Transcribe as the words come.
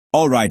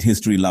All right,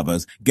 history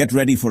lovers, get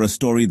ready for a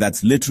story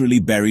that's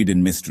literally buried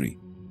in mystery.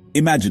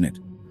 Imagine it.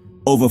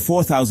 Over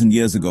 4,000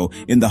 years ago,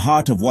 in the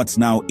heart of what's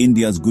now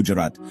India's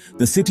Gujarat,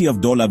 the city of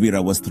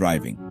Dholavira was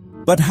thriving.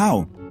 But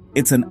how?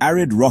 It's an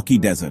arid, rocky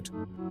desert.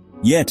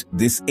 Yet,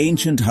 this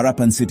ancient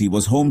Harappan city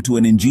was home to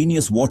an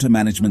ingenious water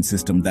management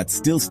system that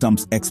still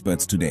stumps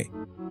experts today.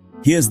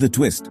 Here's the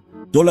twist.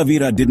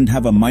 Dholavira didn't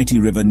have a mighty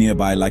river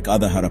nearby like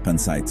other Harappan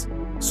sites.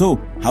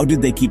 So, how did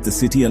they keep the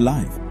city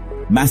alive?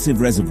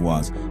 Massive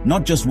reservoirs,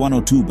 not just one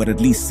or two but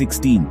at least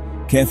 16,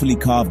 carefully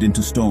carved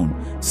into stone,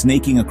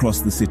 snaking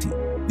across the city.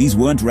 These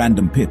weren't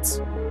random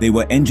pits. They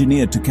were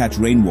engineered to catch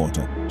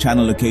rainwater,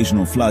 channel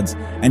occasional floods,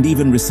 and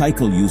even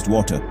recycle used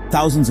water,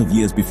 thousands of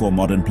years before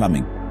modern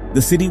plumbing.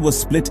 The city was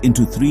split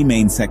into three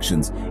main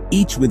sections,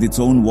 each with its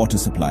own water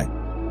supply.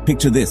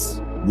 Picture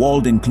this: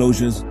 walled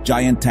enclosures,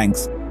 giant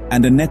tanks,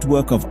 and a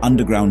network of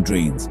underground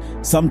drains.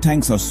 Some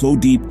tanks are so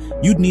deep,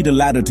 you'd need a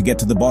ladder to get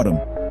to the bottom.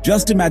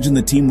 Just imagine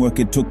the teamwork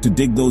it took to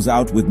dig those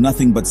out with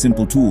nothing but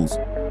simple tools.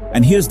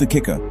 And here's the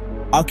kicker.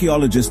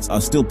 Archaeologists are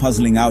still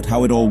puzzling out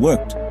how it all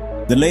worked.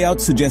 The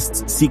layout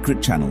suggests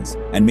secret channels,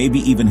 and maybe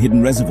even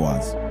hidden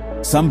reservoirs.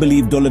 Some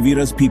believe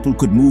Dholavira's people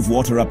could move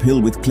water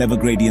uphill with clever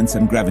gradients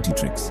and gravity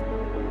tricks.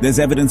 There's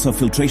evidence of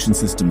filtration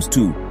systems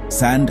too,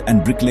 sand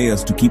and brick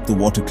layers to keep the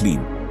water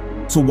clean.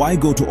 So why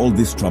go to all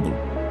this trouble?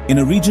 In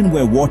a region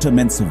where water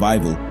meant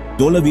survival,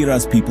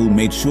 Dholavira's people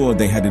made sure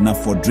they had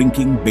enough for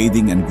drinking,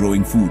 bathing, and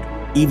growing food,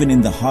 even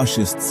in the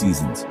harshest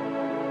seasons.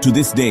 To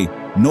this day,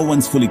 no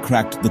one's fully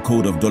cracked the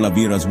code of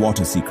Dholavira's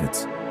water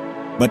secrets.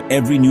 But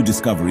every new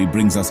discovery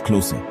brings us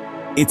closer.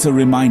 It's a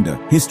reminder,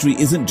 history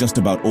isn't just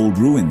about old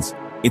ruins,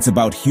 it's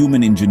about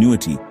human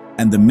ingenuity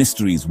and the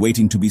mysteries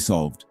waiting to be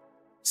solved.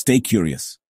 Stay curious.